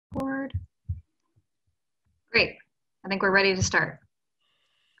Great. I think we're ready to start.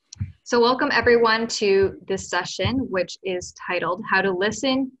 So welcome everyone to this session, which is titled How to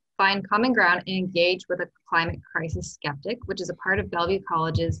Listen, Find Common Ground, and Engage with a Climate Crisis Skeptic, which is a part of Bellevue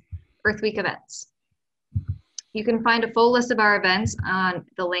College's Earth Week events. You can find a full list of our events on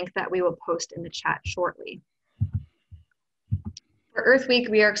the link that we will post in the chat shortly. For Earth Week,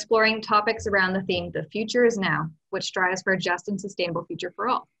 we are exploring topics around the theme, The Future is Now, which strives for a just and sustainable future for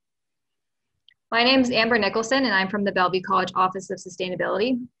all. My name is Amber Nicholson, and I'm from the Bellevue College Office of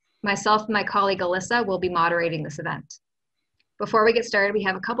Sustainability. Myself and my colleague Alyssa will be moderating this event. Before we get started, we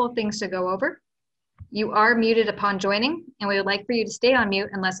have a couple of things to go over. You are muted upon joining, and we would like for you to stay on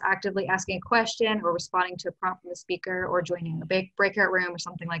mute unless actively asking a question or responding to a prompt from the speaker or joining a breakout room or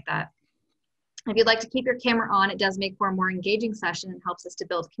something like that. If you'd like to keep your camera on, it does make for a more engaging session and helps us to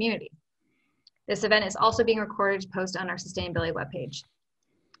build community. This event is also being recorded to post on our sustainability webpage.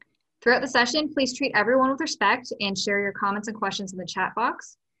 Throughout the session, please treat everyone with respect and share your comments and questions in the chat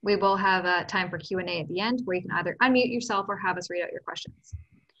box. We will have time for Q&A at the end where you can either unmute yourself or have us read out your questions.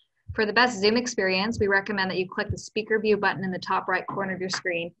 For the best Zoom experience, we recommend that you click the speaker view button in the top right corner of your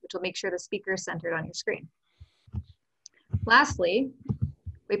screen, which will make sure the speaker is centered on your screen. Lastly,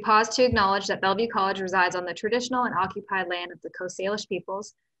 we pause to acknowledge that Bellevue College resides on the traditional and occupied land of the Coast Salish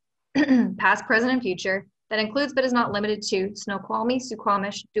peoples, past, present, and future. That includes but is not limited to Snoqualmie,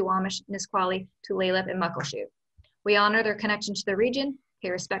 Suquamish, Duwamish, Nisqually, Tulalip, and Muckleshoot. We honor their connection to the region, pay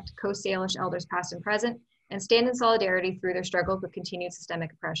respect to Coast Salish elders past and present, and stand in solidarity through their struggles with continued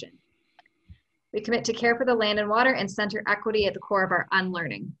systemic oppression. We commit to care for the land and water and center equity at the core of our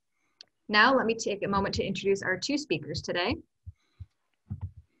unlearning. Now, let me take a moment to introduce our two speakers today.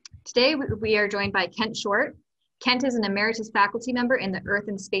 Today, we are joined by Kent Short. Kent is an emeritus faculty member in the Earth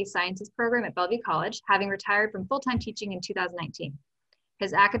and Space Sciences program at Bellevue College, having retired from full-time teaching in 2019.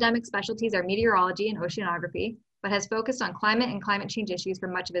 His academic specialties are meteorology and oceanography, but has focused on climate and climate change issues for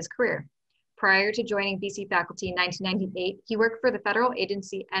much of his career. Prior to joining BC faculty in 1998, he worked for the federal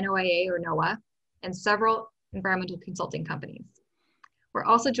agency NOAA or NOAA and several environmental consulting companies. We're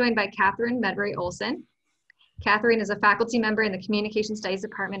also joined by Katherine Medbery-Oleson. Katherine is a faculty member in the Communication Studies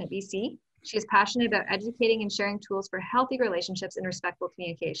Department at BC. She is passionate about educating and sharing tools for healthy relationships and respectful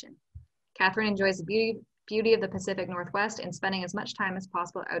communication. Katherine enjoys the beauty of the Pacific Northwest and spending as much time as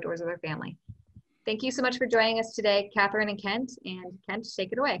possible outdoors with her family. Thank you so much for joining us today, Katherine and Kent. And Kent,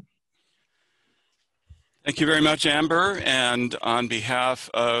 take it away. Thank you very much, Amber. And on behalf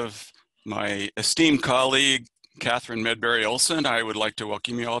of my esteemed colleague, Katherine Medbery-Oleson, I would like to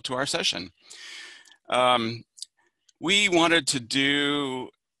welcome you all to our session. We wanted to do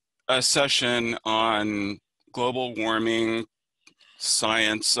a session on global warming,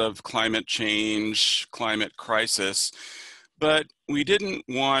 science of climate change, climate crisis, but we didn't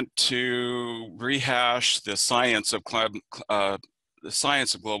want to rehash the science of global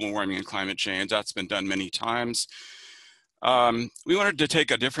warming and climate change. That's been done many times. We wanted to take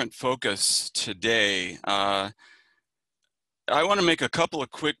a different focus today. I want to make a couple of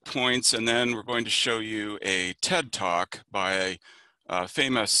quick points, and then we're going to show you a TED Talk by a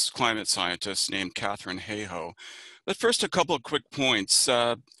famous climate scientist named Katherine Hayhoe. But first, a couple of quick points.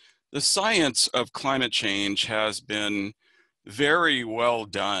 The science of climate change has been very well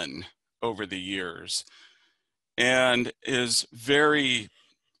done over the years and is very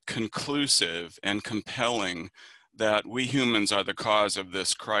conclusive and compelling that we humans are the cause of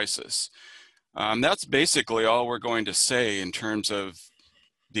this crisis. That's basically all we're going to say in terms of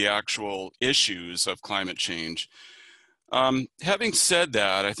the actual issues of climate change. Having said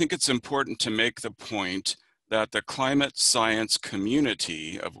that, I think it's important to make the point that the climate science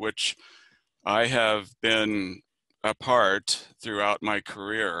community, of which I have been a part throughout my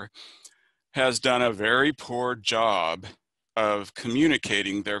career, has done a very poor job of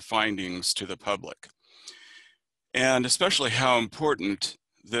communicating their findings to the public, and especially how important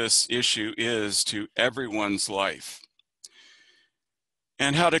this issue is to everyone's life.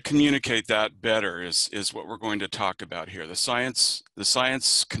 And how to communicate that better is what we're going to talk about here. The science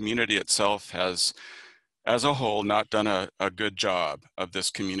community itself has, as a whole, not done a good job of this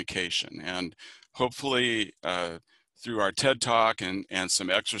communication. And hopefully through our TED Talk and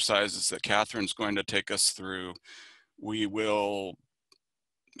some exercises that Katherine's going to take us through, we will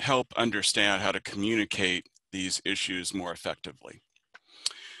help understand how to communicate these issues more effectively.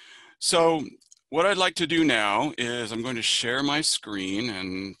 So what I'd like to do now is I'm going to share my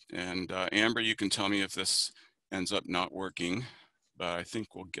screen, and Amber, you can tell me if this ends up not working, but I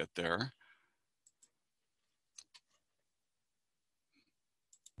think we'll get there.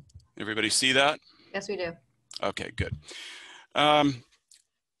 Everybody see that? Yes, we do. Okay, good.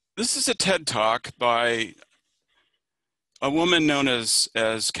 This is a TED Talk by a woman known as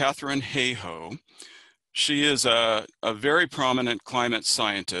Katherine. She is a very prominent climate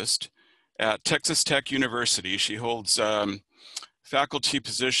scientist at Texas Tech University. She holds faculty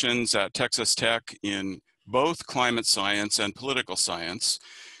positions at Texas Tech in both climate science and political science.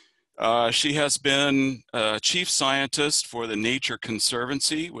 She has been chief scientist for the Nature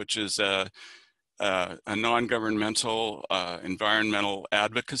Conservancy, which is a non-governmental environmental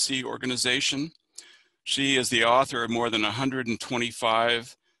advocacy organization. She is the author of more than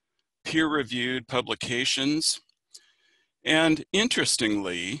 125 peer-reviewed publications. And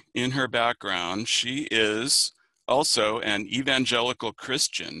interestingly, in her background, she is also an evangelical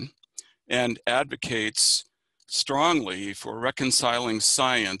Christian and advocates strongly for reconciling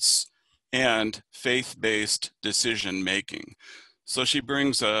science and faith-based decision-making. So she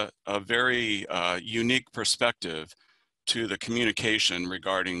brings a very unique perspective to the communication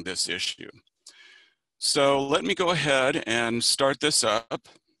regarding this issue. So let me go ahead and start this up.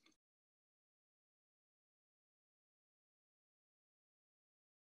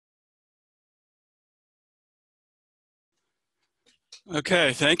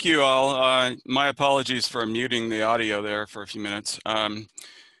 Okay, thank you all. My apologies for muting the audio there for a few minutes. I'm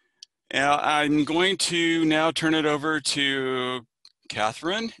going to now turn it over to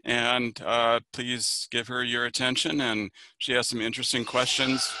Katherine, and please give her your attention, and she has some interesting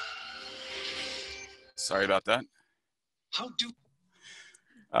questions. Sorry about that.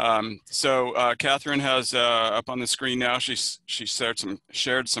 Katherine has up on the screen now, she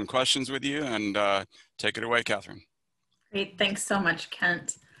shared some questions with you, and take it away, Katherine. Great, thanks so much,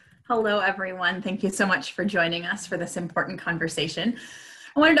 Kent. Hello, everyone. Thank you so much for joining us for this important conversation.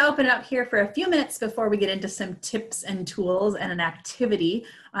 I wanted to open it up here for a few minutes before we get into some tips and tools and an activity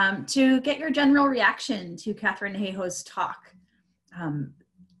to get your general reaction to Katherine Hayhoe's talk.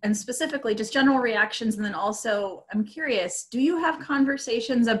 And specifically just general reactions, and then also I'm curious, do you have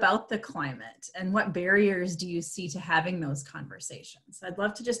conversations about the climate, and what barriers do you see to having those conversations? I'd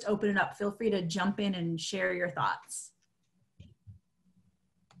love to just open it up. Feel free to jump in and share your thoughts.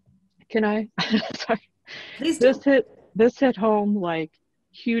 Can I? Sorry. Please do. This hit home like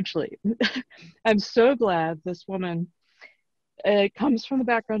hugely. I'm so glad this woman comes from the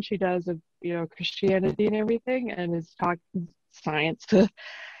background she does of Christianity and everything, and is talking science.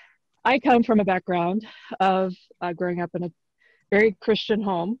 I come from a background of growing up in a very Christian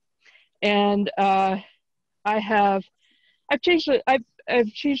home, and I've changed a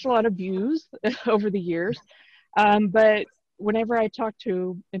lot of views over the years, but whenever I talk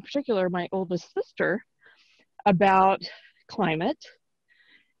to, in particular, my oldest sister about climate,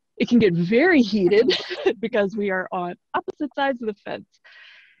 it can get very heated because we are on opposite sides of the fence.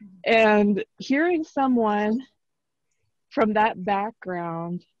 And hearing someone from that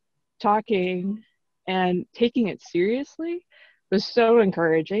background talking and taking it seriously was so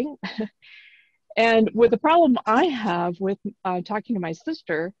encouraging. And with the problem I have with talking to my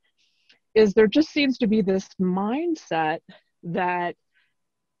sister is there just seems to be this mindset that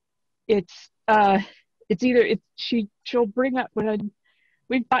she'll bring up when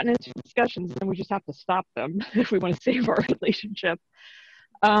we've gotten into discussions and we just have to stop them if we want to save our relationship.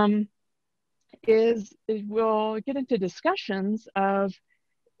 We'll get into discussions of,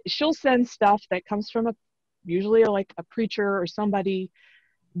 she'll send stuff that comes from usually like a preacher or somebody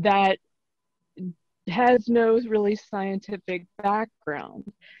that has no really scientific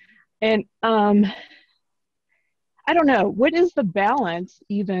background. And I don't know, what is the balance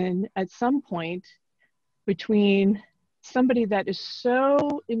even at some point between somebody that is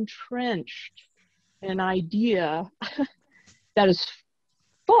so entrenched in an idea that is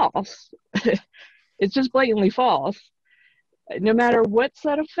false, it's just blatantly false, no matter what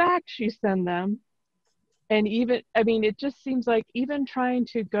set of facts you send them. And even, I mean, it just seems like even trying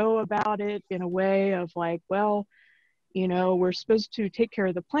to go about it in a way of like, well, we're supposed to take care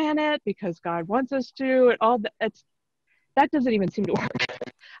of the planet because God wants us to, and all that doesn't even seem to work.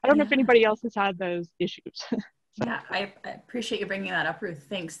 I don't know if anybody else has had those issues. Yeah, I appreciate you bringing that up, Ruth.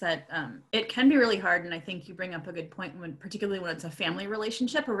 Thanks. That it can be really hard, and I think you bring up a good point, particularly when it's a family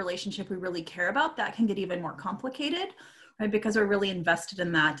relationship, a relationship we really care about, that can get even more complicated, right? Because we're really invested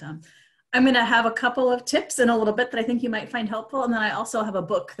in that. I'm going to have a couple of tips in a little bit that I think you might find helpful, and then I also have a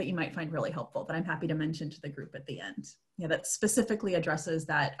book that you might find really helpful that I'm happy to mention to the group at the end. Yeah, that specifically addresses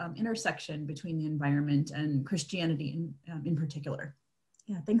that intersection between the environment and Christianity in particular.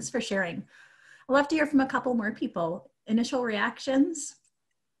 Yeah, thanks for sharing. I'd love to hear from a couple more people. Initial reactions?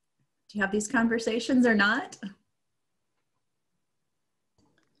 Do you have these conversations or not?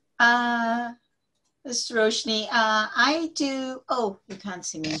 This is Roshni. I do, oh, you can't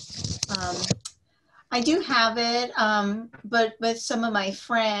see me. I do have it, but with some of my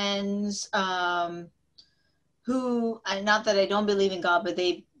friends who, not that I don't believe in God, but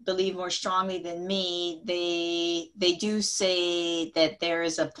they believe more strongly than me, they do say that there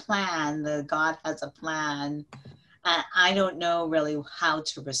is a plan, that God has a plan. I don't know really how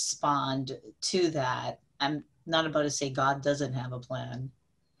to respond to that. I'm not about to say God doesn't have a plan.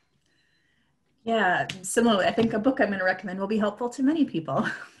 Yeah, similarly, I think a book I'm going to recommend will be helpful to many people.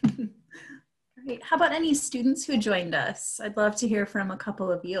 Great. How about any students who joined us? I'd love to hear from a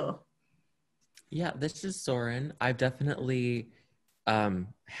couple of you. Yeah, this is Soren. I've definitely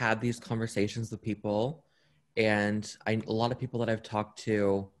had these conversations with people, and a lot of people that I've talked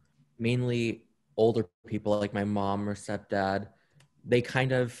to, mainly older people like my mom or stepdad, they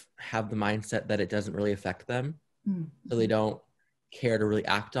kind of have the mindset that it doesn't really affect them. Mm-hmm. So they don't care to really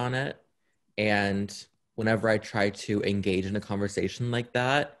act on it. And whenever I try to engage in a conversation like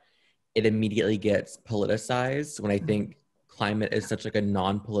that, it immediately gets politicized. When I think climate is such like a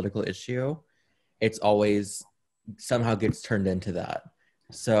non-political issue, it's always somehow gets turned into that.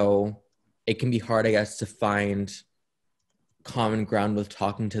 So it can be hard, I guess, to find common ground with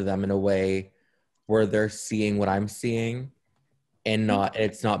talking to them in a way where they're seeing what I'm seeing and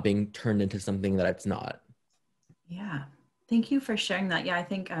it's not being turned into something that it's not. Yeah. Thank you for sharing that. Yeah, I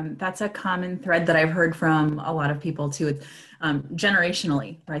think that's a common thread that I've heard from a lot of people too. It's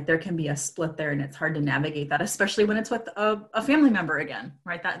generationally, right? There can be a split there, and it's hard to navigate that, especially when it's with a family member again,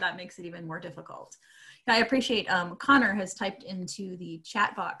 right? That makes it even more difficult. Yeah, I appreciate Connor has typed into the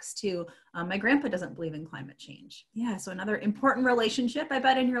chat box too. My grandpa doesn't believe in climate change. Yeah, so another important relationship, I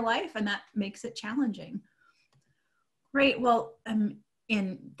bet, in your life, and that makes it challenging. Great. Well,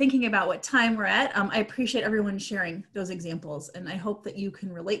 in thinking about what time we're at, I appreciate everyone sharing those examples, and I hope that you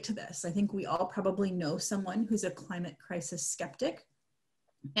can relate to this. I think we all probably know someone who's a climate crisis skeptic,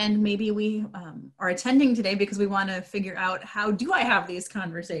 and maybe we are attending today because we want to figure out, how do I have these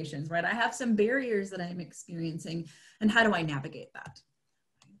conversations, right? I have some barriers that I'm experiencing, and how do I navigate that?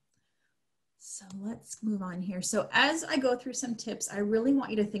 So let's move on here. So as I go through some tips, I really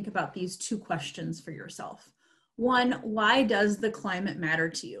want you to think about these two questions for yourself. One, why does the climate matter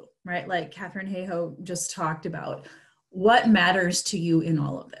to you, right? Like Katherine Hayhoe just talked about, what matters to you in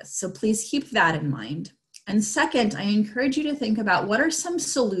all of this? So please keep that in mind. And second, I encourage you to think about, what are some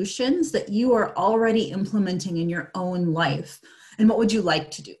solutions that you are already implementing in your own life, and what would you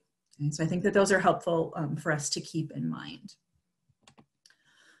like to do? And so I think that those are helpful for us to keep in mind.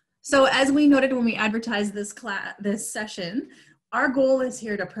 So as we noted when we advertised this session, our goal is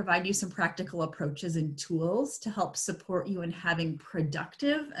here to provide you some practical approaches and tools to help support you in having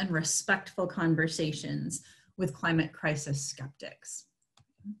productive and respectful conversations with climate crisis skeptics.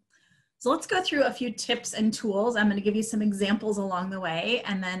 So let's go through a few tips and tools. I'm going to give you some examples along the way.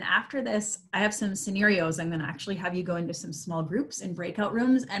 And then after this, I have some scenarios. I'm going to actually have you go into some small groups in breakout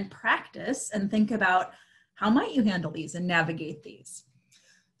rooms and practice and think about, how might you handle these and navigate these?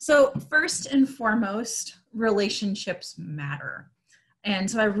 So first and foremost, relationships matter. And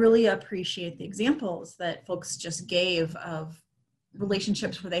so I really appreciate the examples that folks just gave of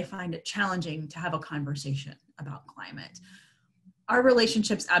relationships where they find it challenging to have a conversation about climate. Our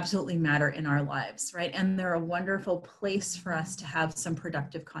relationships absolutely matter in our lives, right? And they're a wonderful place for us to have some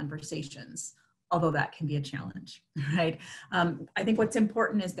productive conversations, although that can be a challenge, right? I think what's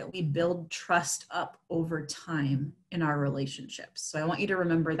important is that we build trust up over time in our relationships. So I want you to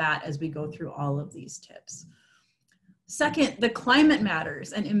remember that as we go through all of these tips. Second, the climate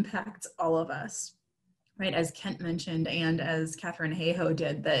matters and impacts all of us, right? As Kent mentioned, and as Katherine Hayhoe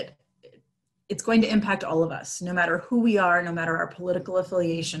did, that it's going to impact all of us, no matter who we are, no matter our political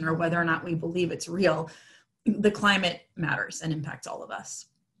affiliation, or whether or not we believe it's real. The climate matters and impacts all of us.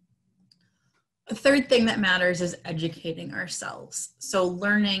 The third thing that matters is educating ourselves. So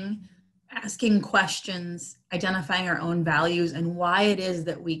learning, asking questions, identifying our own values and why it is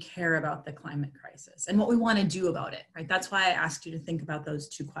that we care about the climate crisis and what we want to do about it, right? That's why I asked you to think about those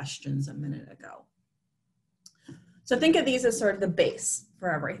two questions a minute ago. So think of these as sort of the base for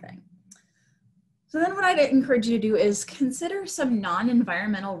everything. So then what I'd encourage you to do is consider some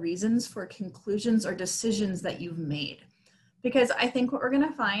non-environmental reasons for conclusions or decisions that you've made. Because I think what we're going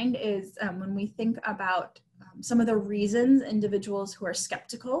to find is when we think about some of the reasons individuals who are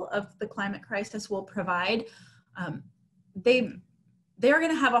skeptical of the climate crisis will provide, they are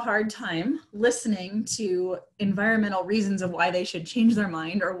going to have a hard time listening to environmental reasons of why they should change their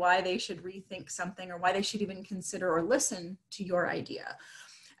mind, or why they should rethink something, or why they should even consider or listen to your idea.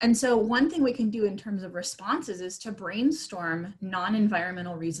 And so one thing we can do in terms of responses is to brainstorm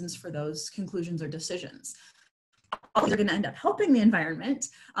non-environmental reasons for those conclusions or decisions. all these are going to end up helping the environment,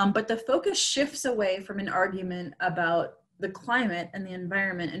 but the focus shifts away from an argument about the climate and the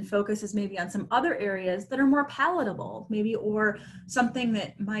environment and focuses maybe on some other areas that are more palatable, maybe, or something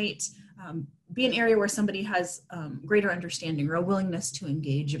that might be an area where somebody has greater understanding or a willingness to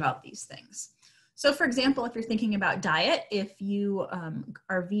engage about these things. So for example, if you're thinking about diet, if you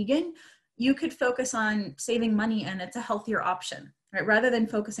are vegan, you could focus on saving money and it's a healthier option, right? Rather than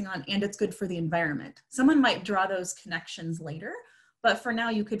focusing on, and it's good for the environment. Someone might draw those connections later, but for now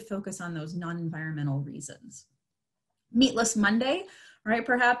you could focus on those non-environmental reasons. Meatless Monday, right?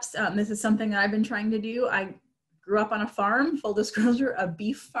 Perhaps this is something that I've been trying to do. I grew up on a farm, full disclosure, a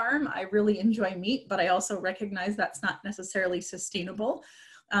beef farm. I really enjoy meat, but I also recognize that's not necessarily sustainable.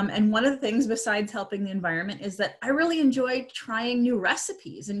 And one of the things besides helping the environment is that I really enjoy trying new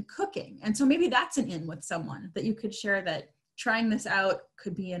recipes and cooking. And so maybe that's an in with someone that you could share, that trying this out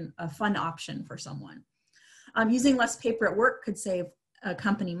could be a fun option for someone. Using less paper at work could save a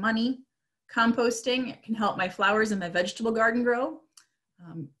company money. Composting, it can help my flowers and my vegetable garden grow.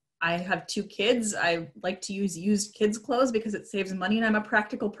 I have 2 kids. I like to use used kids' clothes because it saves money and I'm a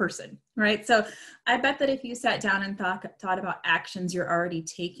practical person, right? So I bet that if you sat down and thought about actions you're already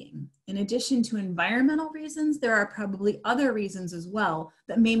taking, in addition to environmental reasons, there are probably other reasons as well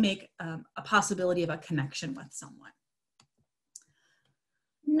that may make a possibility of a connection with someone.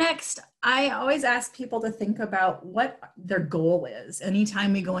 Next, I always ask people to think about what their goal is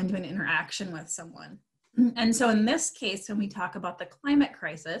anytime we go into an interaction with someone. And so in this case, when we talk about the climate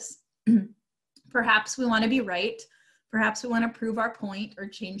crisis, perhaps we want to be right, perhaps we want to prove our point or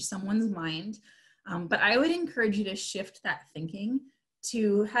change someone's mind, but I would encourage you to shift that thinking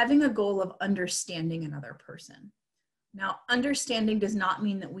to having a goal of understanding another person. Now, understanding does not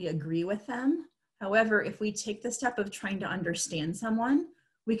mean that we agree with them. However, if we take the step of trying to understand someone,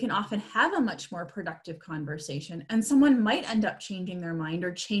 we can often have a much more productive conversation, and someone might end up changing their mind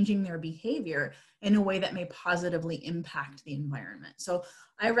or changing their behavior in a way that may positively impact the environment. So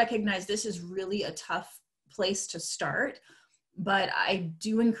I recognize this is really a tough place to start, but I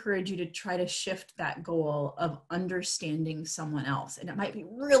do encourage you to try to shift that goal of understanding someone else. And it might be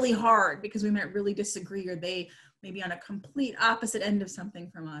really hard because we might really disagree, or they may be on a complete opposite end of something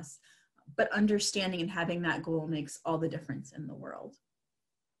from us, but understanding and having that goal makes all the difference in the world.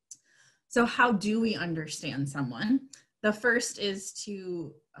 So how do we understand someone? The first is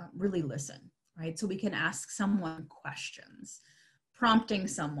to really listen, right? So we can ask someone questions, prompting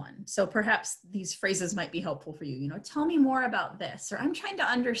someone. So perhaps these phrases might be helpful for you. You know, tell me more about this, or I'm trying to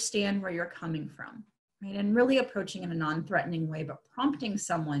understand where you're coming from, right? And really approaching in a non-threatening way, but prompting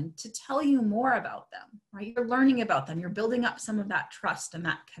someone to tell you more about them, right? You're learning about them. You're building up some of that trust and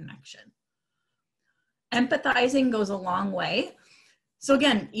that connection. Empathizing goes a long way. So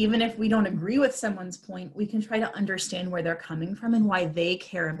again, even if we don't agree with someone's point, we can try to understand where they're coming from and why they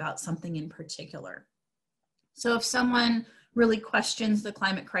care about something in particular. So if someone really questions the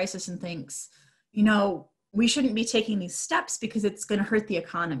climate crisis and thinks, you know, we shouldn't be taking these steps because it's going to hurt the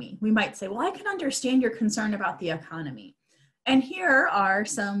economy, we might say, well, I can understand your concern about the economy. And here are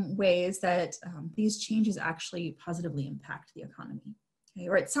some ways that these changes actually positively impact the economy. Okay,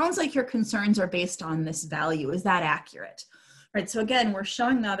 or it sounds like your concerns are based on this value. Is that accurate? Right, so again, we're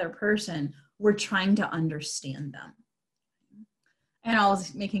showing the other person we're trying to understand them. And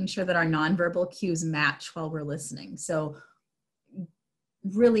always making sure that our nonverbal cues match while we're listening. So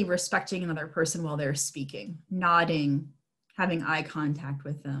really respecting another person while they're speaking, nodding, having eye contact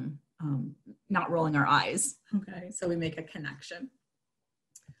with them, not rolling our eyes, okay? So we make a connection.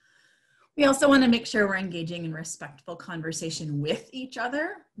 We also want to make sure we're engaging in respectful conversation with each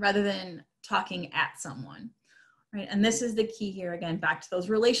other rather than talking at someone. Right, and this is the key here, again, back to those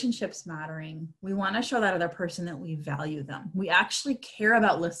relationships mattering. We want to show that other person that we value them. We actually care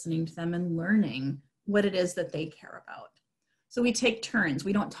about listening to them and learning what it is that they care about. So we take turns.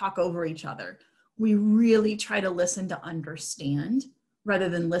 We don't talk over each other. We really try to listen to understand rather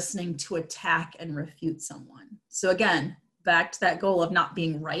than listening to attack and refute someone. So again, back to that goal of not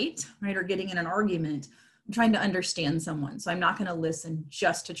being right, or getting in an argument. I'm trying to understand someone. So I'm not going to listen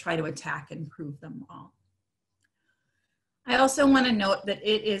just to try to attack and prove them wrong. I also want to note that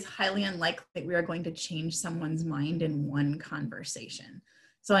it is highly unlikely that we are going to change someone's mind in one conversation.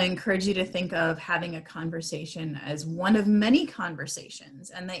 So I encourage you to think of having a conversation as one of many conversations,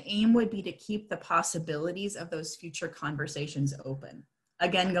 and the aim would be to keep the possibilities of those future conversations open.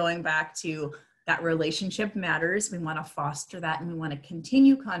 Again, going back to that relationship matters, we want to foster that and we want to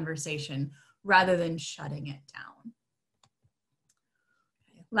continue conversation rather than shutting it down.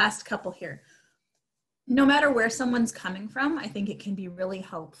 Okay, last couple here. No matter where someone's coming from, I think it can be really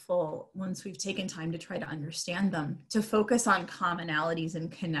helpful once we've taken time to try to understand them, to focus on commonalities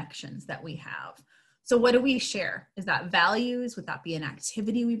and connections that we have. So what do we share? Is that values? Would that be an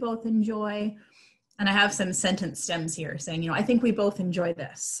activity we both enjoy? And I have some sentence stems here saying, I think we both enjoy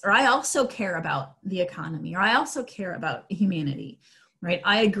this, or I also care about the economy, or I also care about humanity, right?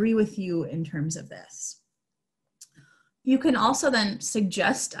 I agree with you in terms of this. You can also then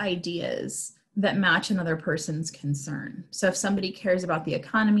suggest ideas that match another person's concern. So if somebody cares about the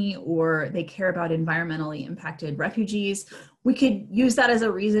economy or they care about environmentally impacted refugees, we could use that as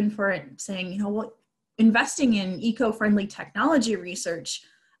a reason for it, saying, well, investing in eco-friendly technology research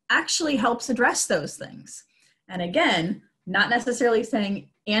actually helps address those things. And again, not necessarily saying,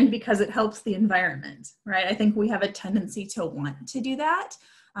 and because it helps the environment, right? I think we have a tendency to want to do that,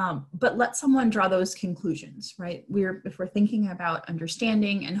 but let someone draw those conclusions, right? If we're thinking about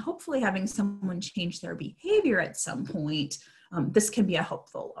understanding and hopefully having someone change their behavior at some point, this can be a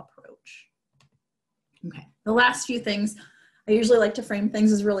helpful approach. Okay, the last few things, I usually like to frame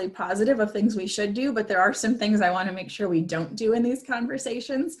things as really positive of things we should do, but there are some things I want to make sure we don't do in these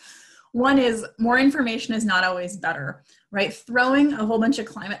conversations. One is more information is not always better, right? Throwing a whole bunch of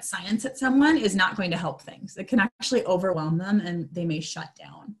climate science at someone is not going to help things. It can actually overwhelm them and they may shut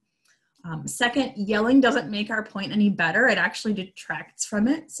down. Second, yelling doesn't make our point any better. It actually detracts from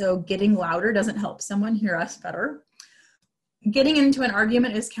it. So getting louder doesn't help someone hear us better. Getting into an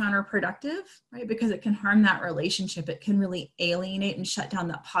argument is counterproductive, right? Because it can harm that relationship. It can really alienate and shut down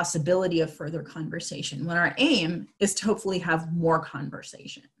that possibility of further conversation when our aim is to hopefully have more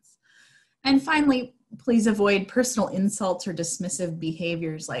conversations. And finally, please avoid personal insults or dismissive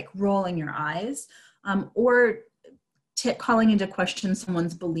behaviors like rolling your eyes or calling into question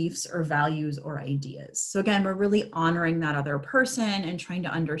someone's beliefs or values or ideas. So again, we're really honoring that other person and trying to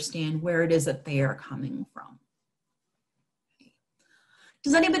understand where it is that they are coming from.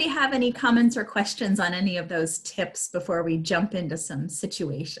 Does anybody have any comments or questions on any of those tips before we jump into some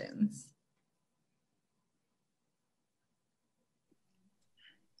situations?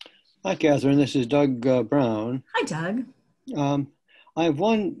 Hi, Katherine. This is Doug Brown. Hi, Doug. I have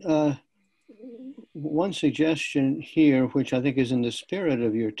one suggestion here, which I think is in the spirit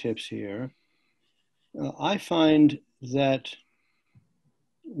of your tips here. I find that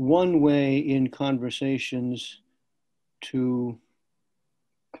one way in conversations to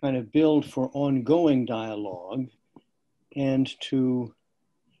kind of build for ongoing dialogue and to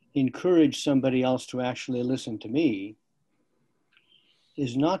encourage somebody else to actually listen to me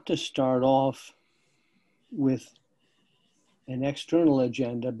is not to start off with an external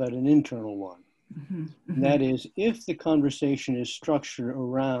agenda, but an internal one. Mm-hmm. Mm-hmm. That is, if the conversation is structured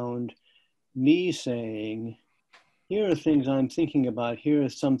around me saying, here are things I'm thinking about, here are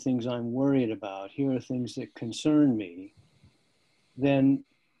some things I'm worried about, here are things that concern me, then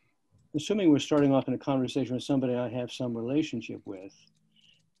assuming we're starting off in a conversation with somebody I have some relationship with,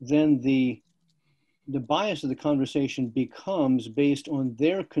 then the bias of the conversation becomes based on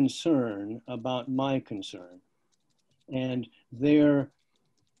their concern about my concern. And they're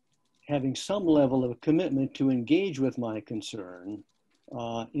having some level of commitment to engage with my concern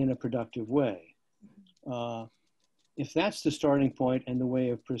in a productive way. If that's the starting point and the way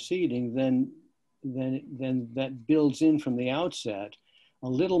of proceeding, then that builds in from the outset a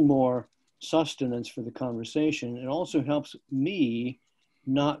little more sustenance for the conversation. It also helps me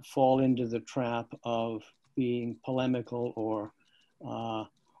not fall into the trap of being polemical or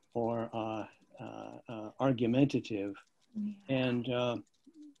argumentative. Yeah. And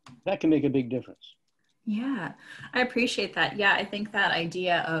that can make a big difference. Yeah, I appreciate that. Yeah, I think that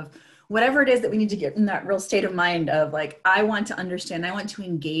idea of whatever it is that we need to get in that real state of mind of like, I want to understand, I want to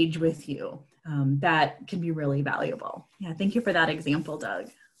engage with you, that can be really valuable. Yeah, thank you for that example, Doug.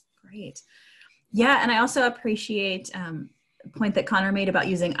 Great. Yeah, and I also appreciate the point that Connor made about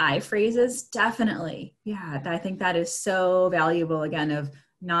using I phrases. Definitely. Yeah, I think that is so valuable, again, of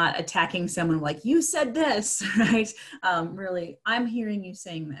not attacking someone like, you said this, right? Really, I'm hearing you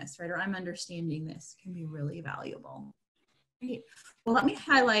saying this, right? Or I'm understanding this can be really valuable. Great. Well, let me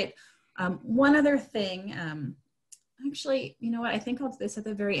highlight one other thing. Actually, you know what? I think I'll do this at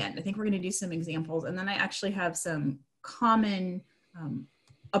the very end. I think we're going to do some examples, and then I actually have some common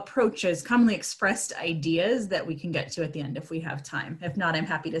approaches, commonly expressed ideas that we can get to at the end if we have time. If not, I'm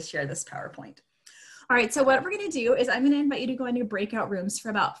happy to share this PowerPoint. All right, so what we're going to do is I'm going to invite you to go into breakout rooms for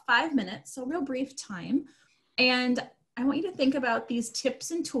about 5 minutes, so real brief time. And I want you to think about these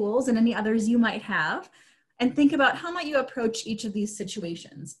tips and tools and any others you might have, and think about how might you approach each of these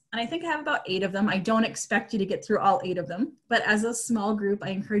situations. And I think I have about 8 of them. I don't expect you to get through all 8 of them, but as a small group, I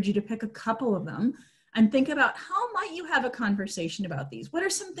encourage you to pick a couple of them and think about how might you have a conversation about these? What are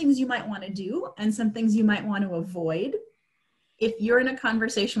some things you might want to do and some things you might want to avoid if you're in a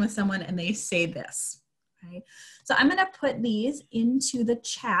conversation with someone and they say this, okay? So I'm going to put these into the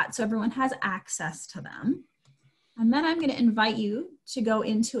chat so everyone has access to them. And then I'm going to invite you to go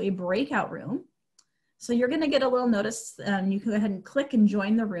into a breakout room. So you're going to get a little notice. You can go ahead and click and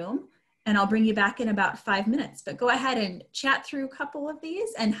join the room, and I'll bring you back in about 5 minutes. But go ahead and chat through a couple of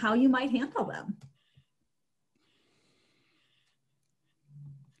these and how you might handle them.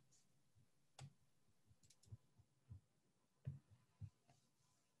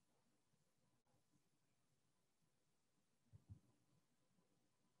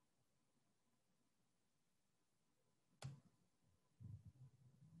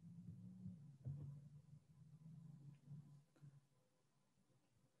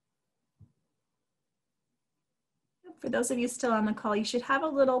 For those of you still on the call, you should have a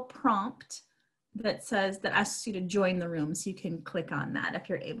little prompt that asks you to join the room, so you can click on that if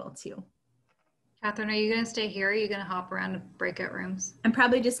you're able to. Katherine, are you going to stay here? Or are you going to hop around to breakout rooms? I'm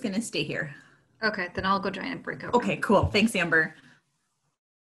probably just going to stay here. Okay, then I'll go join a breakout room. Okay, cool. Thanks, Amber.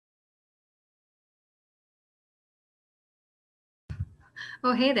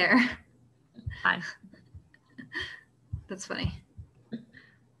 Oh, hey there. Hi. That's funny.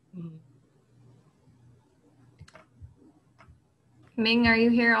 Ming, are you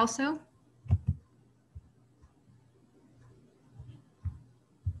here also?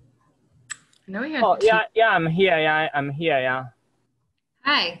 No, we had yeah, I'm here. Yeah, I'm here. Yeah.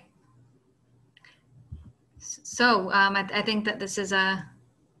 Hi. So I think that this is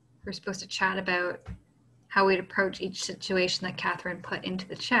we're supposed to chat about how we'd approach each situation that Katherine put into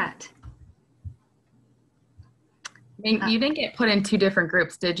the chat. You didn't get put in 2 different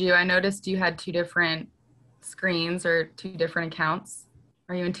groups, did you? I noticed you had 2 different screens or 2 different accounts.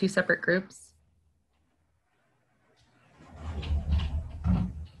 Are you in 2 separate groups?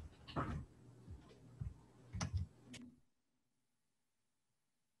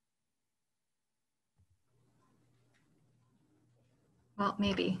 Well,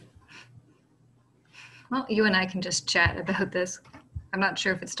 maybe. Well, you and I can just chat about this. I'm not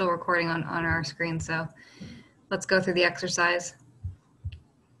sure if it's still recording on our screen, so let's go through the exercise.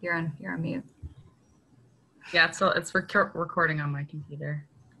 You're on mute. Yeah, so it's recording on my computer.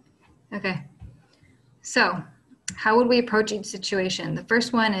 Okay. So how would we approach each situation? The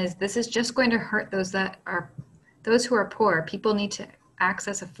first one is, this is just going to hurt those who are poor. People need to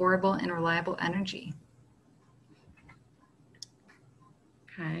access affordable and reliable energy.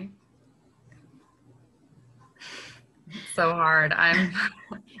 Okay. It's so hard.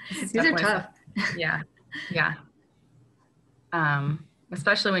 These are tough. Yeah.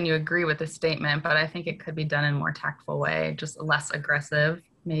 Especially when you agree with the statement, but I think it could be done in a more tactful way, just less aggressive,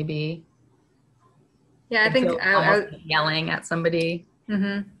 maybe. Yeah, I think almost yelling at somebody.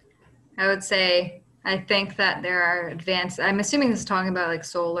 Mm-hmm. I would say, I think that there are advanced, I'm assuming this is talking about like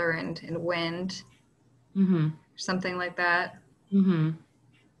solar and wind, mm-hmm. or something like that. Mm-hmm.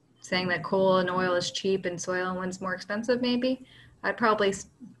 Saying that coal and oil is cheap and soil and wind's more expensive, maybe. I'd probably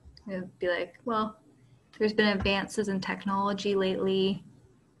be like, well, there's been advances in technology lately.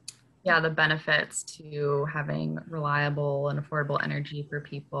 Yeah, the benefits to having reliable and affordable energy for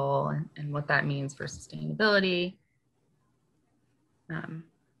people, and what that means for sustainability.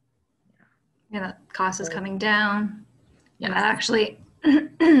 That cost is coming down. Yes. And that actually,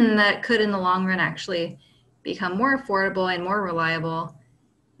 that could in the long run actually become more affordable and more reliable,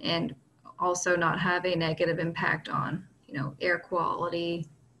 and also not have a negative impact on, air quality,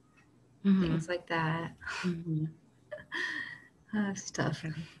 mm-hmm. things like that. Mm-hmm. Stuff.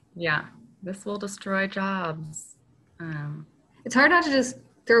 Yeah, this will destroy jobs. It's hard not to just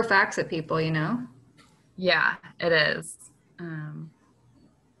throw facts at people, Yeah, it is.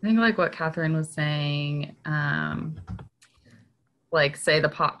 I think like what Katherine was saying, like say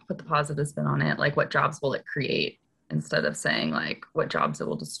put the positive spin on it, like what jobs will it create, instead of saying like what jobs it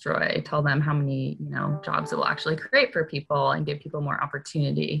will destroy. Tell them how many, jobs it will actually create for people and give people more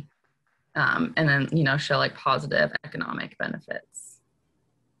opportunity. And then, show like positive economic benefits.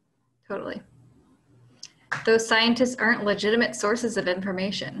 Totally. Those scientists aren't legitimate sources of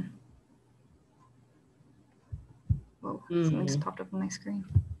information. Whoa, something just popped up on my screen.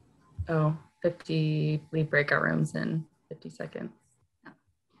 Oh, 50 leave breakout rooms in 50 seconds.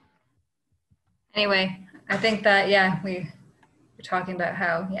 Anyway, I think that, we're talking about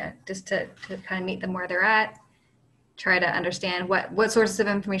how, just to kind of meet them where they're at, try to understand what sources of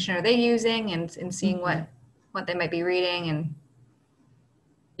information are they using, and seeing mm-hmm. what they might be reading. And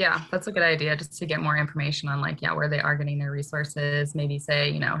Yeah, that's a good idea, just to get more information on like, yeah, where they are getting their resources. Maybe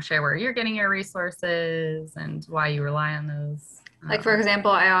say, you know, share where you're getting your resources and why you rely on those. Like, for example,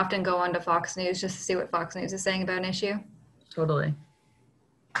 I often go onto Fox News just to see what Fox News is saying about an issue, Totally.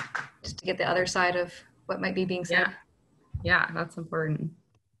 just to get the other side of what might be being said. Yeah, that's important.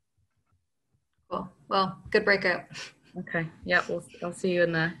 Cool. Well, good breakout. Okay. Yeah, I'll see you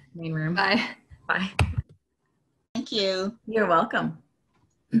in the main room. Bye. Bye. Thank you. You're welcome.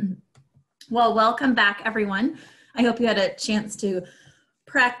 Well, welcome back, everyone. I hope you had a chance to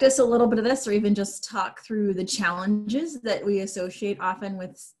practice a little bit of this, or even just talk through the challenges that we associate often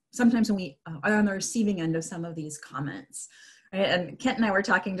with sometimes when we are on the receiving end of some of these comments. Right? And Kent and I were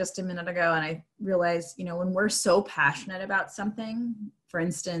talking just a minute ago, and I realized, you know, when we're so passionate about something, for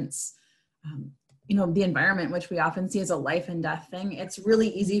instance, you know, the environment, which we often see as a life and death thing, it's really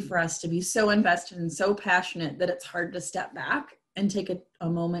easy for us to be so invested and so passionate that it's hard to step back and take a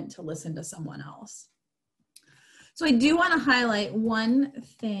moment to listen to someone else. So I do want to highlight one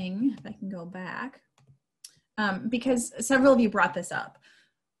thing, if I can go back, because several of you brought this up.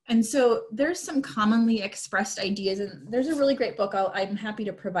 And so there's some commonly expressed ideas, and there's a really great book, I'm happy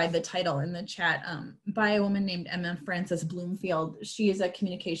to provide the title in the chat, by a woman named Emma Frances Bloomfield. She is a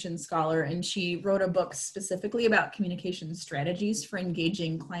communication scholar, and she wrote a book specifically about communication strategies for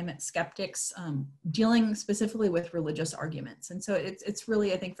engaging climate skeptics, dealing specifically with religious arguments. And so it's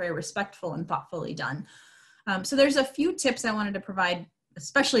really, I think, very respectful and thoughtfully done. So there's a few tips I wanted to provide,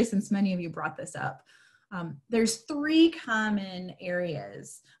 especially since many of you brought this up. There's three common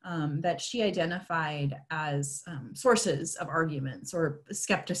areas that she identified as sources of arguments or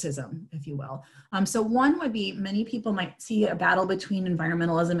skepticism, if you will. So one would be, many people might see a battle between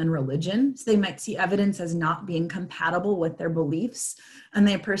environmentalism and religion. So they might see evidence as not being compatible with their beliefs, and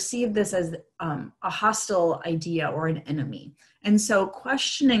they perceive this as a hostile idea or an enemy. And so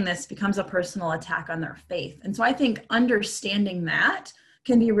questioning this becomes a personal attack on their faith. And so I think understanding that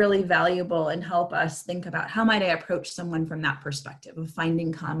can be really valuable and help us think about how might I approach someone from that perspective of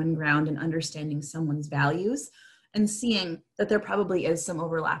finding common ground and understanding someone's values and seeing that there probably is some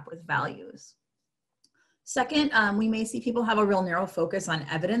overlap with values. Second, we may see people have a real narrow focus on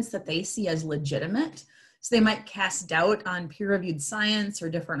evidence that they see as legitimate. So they might cast doubt on peer-reviewed science or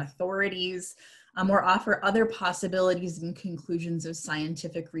different authorities, or offer other possibilities and conclusions of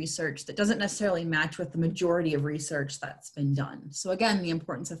scientific research that doesn't necessarily match with the majority of research that's been done. So again, the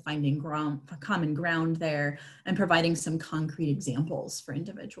importance of finding common ground there and providing some concrete examples for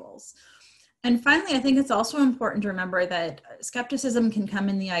individuals. And finally, I think it's also important to remember that skepticism can come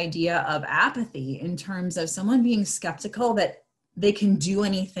in the idea of apathy, in terms of someone being skeptical that they can do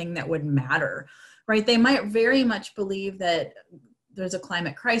anything that would matter, right? They might very much believe that there's a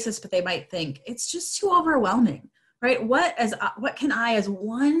climate crisis, but they might think it's just too overwhelming, right? What can I as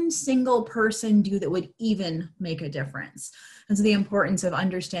one single person do that would even make a difference? And so the importance of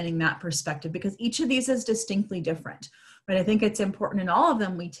understanding that perspective, because each of these is distinctly different, right? I think it's important in all of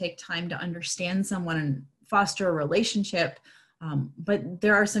them we take time to understand someone and foster a relationship, but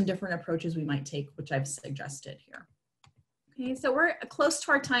there are some different approaches we might take, which I've suggested here. Okay, so we're close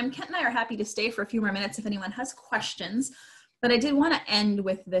to our time. Kent and I are happy to stay for a few more minutes if anyone has questions. But I did want to end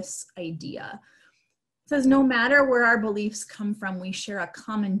with this idea. It says, no matter where our beliefs come from, we share a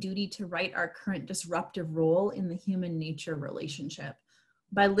common duty to right our current disruptive role in the human nature relationship.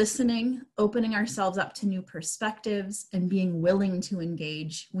 By listening, opening ourselves up to new perspectives, and being willing to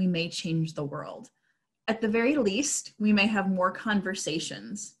engage, we may change the world. At the very least, we may have more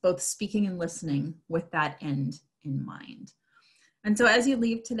conversations, both speaking and listening, with that end in mind. And so as you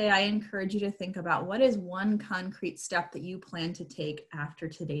leave today, I encourage you to think about what is one concrete step that you plan to take after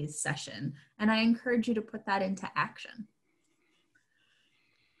today's session. And I encourage you to put that into action.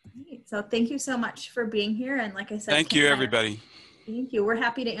 Great. So thank you so much for being here. And like I said, thank you, everybody. Thank you. We're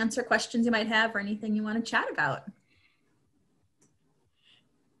happy to answer questions you might have or anything you want to chat about.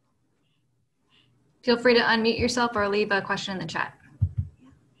 Feel free to unmute yourself or leave a question in the chat.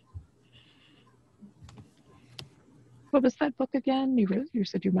 What was that book again? You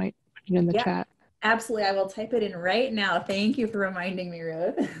said you might put it in the chat. Absolutely. I will type it in right now. Thank you for reminding me,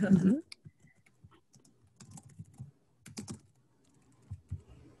 Ruth. Mm-hmm.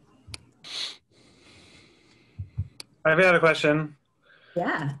 I've got a question.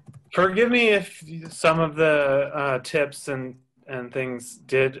 Yeah. Forgive me if some of the tips and things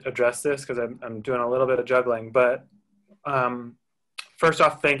did address this, because I'm doing a little bit of juggling, but first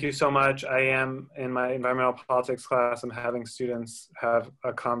off, thank you so much. I am in my environmental politics class. I'm having students have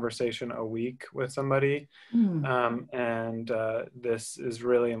a conversation a week with somebody. And this is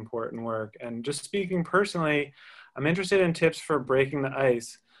really important work. And just speaking personally, I'm interested in tips for breaking the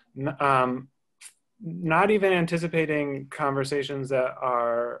ice. not even anticipating conversations that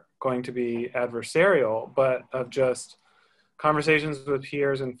are going to be adversarial, but of just conversations with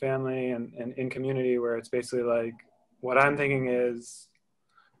peers and family and in community, where it's basically like, what I'm thinking is,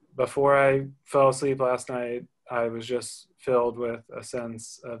 before I fell asleep last night, I was just filled with a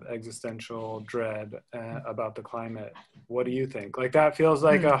sense of existential dread about the climate. What do you think? Like, that feels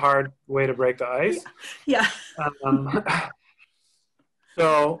like a hard way to break the ice. Yeah.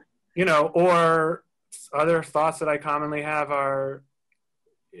 So, you know, or other thoughts that I commonly have are,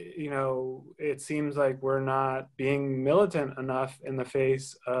 you know, it seems like we're not being militant enough in the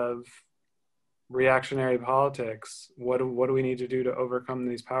face of reactionary politics. What do we need to do to overcome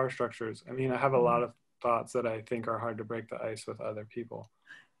these power structures? I mean, I have a lot of thoughts that I think are hard to break the ice with other people.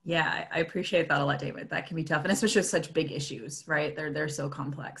 Yeah, I appreciate that a lot, David. That can be tough, and especially with such big issues, right? They're so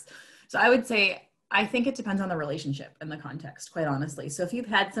complex. So I would say, I think it depends on the relationship and the context, quite honestly. So if you've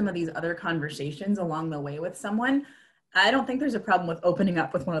had some of these other conversations along the way with someone, I don't think there's a problem with opening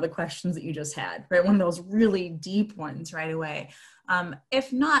up with one of the questions that you just had, right? One of those really deep ones right away.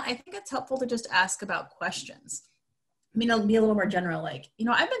 If not, I think it's helpful to just ask about questions. I mean, it'll be a little more general, like, you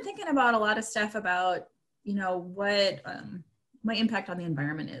know, I've been thinking about a lot of stuff about, you know, what my impact on the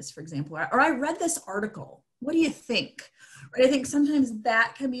environment is, for example, or I read this article. What do you think? Right? I think sometimes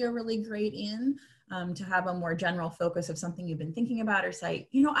that can be a really great to have a more general focus of something you've been thinking about, or say,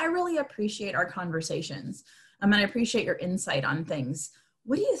 you know, I really appreciate our conversations. And I appreciate your insight on things.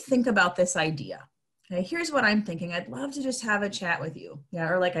 What do you think about this idea? Okay, here's what I'm thinking. I'd love to just have a chat with you. Yeah,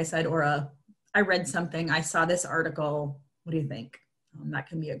 or like I said, or I read something, I saw this article. What do you think? That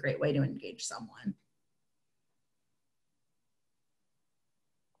can be a great way to engage someone.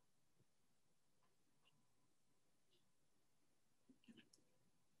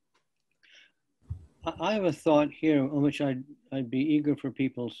 I have a thought here on which I'd be eager for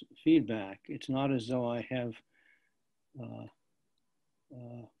people's feedback. It's not as though I have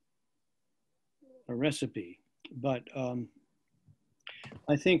a recipe, but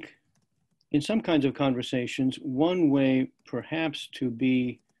I think in some kinds of conversations, one way perhaps to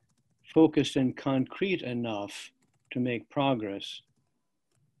be focused and concrete enough to make progress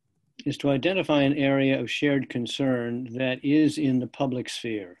is to identify an area of shared concern that is in the public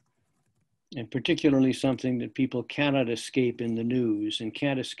sphere, and particularly something that people cannot escape in the news and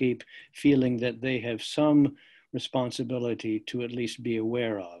can't escape feeling that they have some responsibility to at least be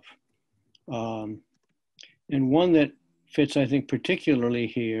aware of. And one that fits, I think, particularly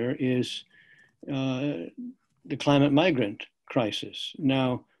here is the climate migrant crisis.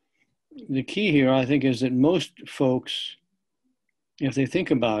 Now, the key here, I think, is that most folks, if they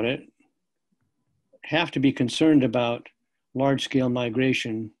think about it, have to be concerned about large-scale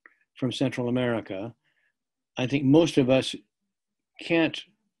migration from Central America. I think most of us can't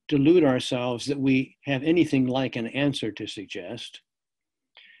delude ourselves that we have anything like an answer to suggest.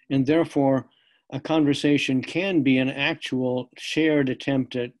 And therefore, a conversation can be an actual shared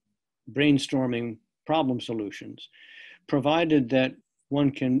attempt at brainstorming problem solutions, provided that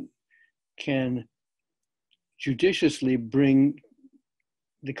one can judiciously bring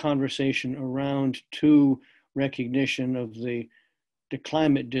the conversation around to recognition of the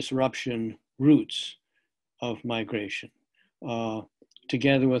climate disruption roots of migration,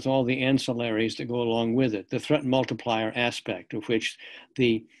 together with all the ancillaries that go along with it, the threat multiplier aspect of which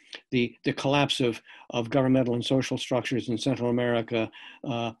the collapse of governmental and social structures in Central America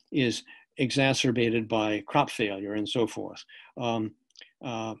is exacerbated by crop failure and so forth.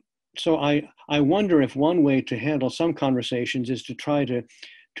 So I wonder if one way to handle some conversations is to try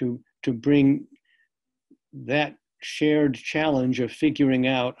to bring that shared challenge of figuring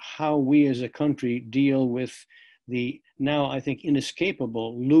out how we as a country deal with the now, I think,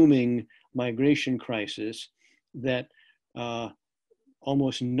 inescapable looming migration crisis that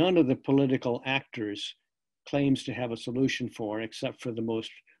almost none of the political actors claims to have a solution for, except for the most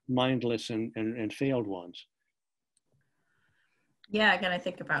mindless and failed ones. Yeah, again, I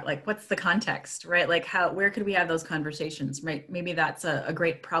think about like, what's the context, right? Like where could we have those conversations, right? Maybe that's a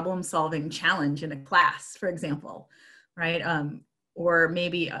great problem solving challenge in a class, for example, right? Or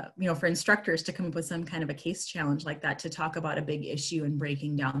maybe, you know, for instructors to come up with some kind of a case challenge like that to talk about a big issue and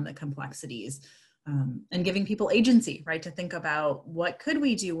breaking down the complexities and giving people agency, right? To think about what could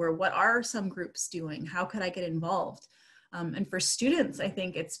we do, or what are some groups doing? How could I get involved? And for students, I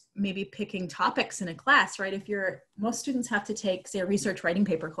think it's maybe picking topics in a class, right? If most students have to take, say, a research writing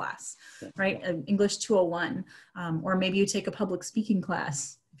paper class, right? English 201, or maybe you take a public speaking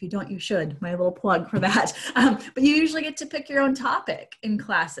class. If you don't, you should. My little plug for that. But you usually get to pick your own topic in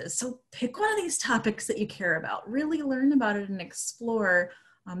classes. So pick one of these topics that you care about, really learn about it and explore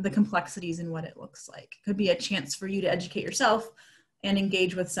the complexities and what it looks like. It could be a chance for you to educate yourself and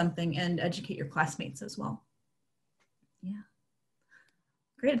engage with something and educate your classmates as well. Yeah.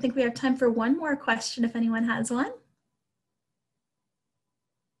 Great, I think we have time for one more question if anyone has one.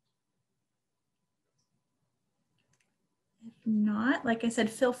 If not, like I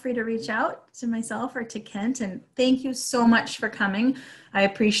said, feel free to reach out to myself or to Kent, and thank you so much for coming. I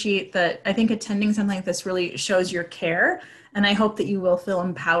appreciate that. I think attending something like this really shows your care, and I hope that you will feel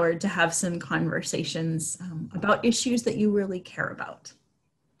empowered to have some conversations about issues that you really care about.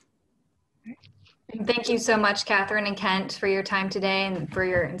 Thank you so much, Katherine and Kent, for your time today and for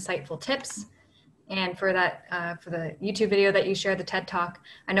your insightful tips and for that for the YouTube video that you shared, the TED Talk.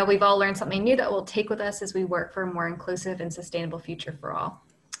 I know we've all learned something new that we'll take with us as we work for a more inclusive and sustainable future for all.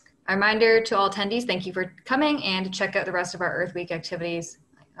 A reminder to all attendees, thank you for coming, and to check out the rest of our Earth Week activities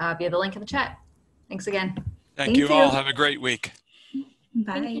via the link in the chat. Thanks again. Thank you all. Have a great week.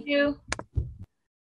 Bye. Thank you.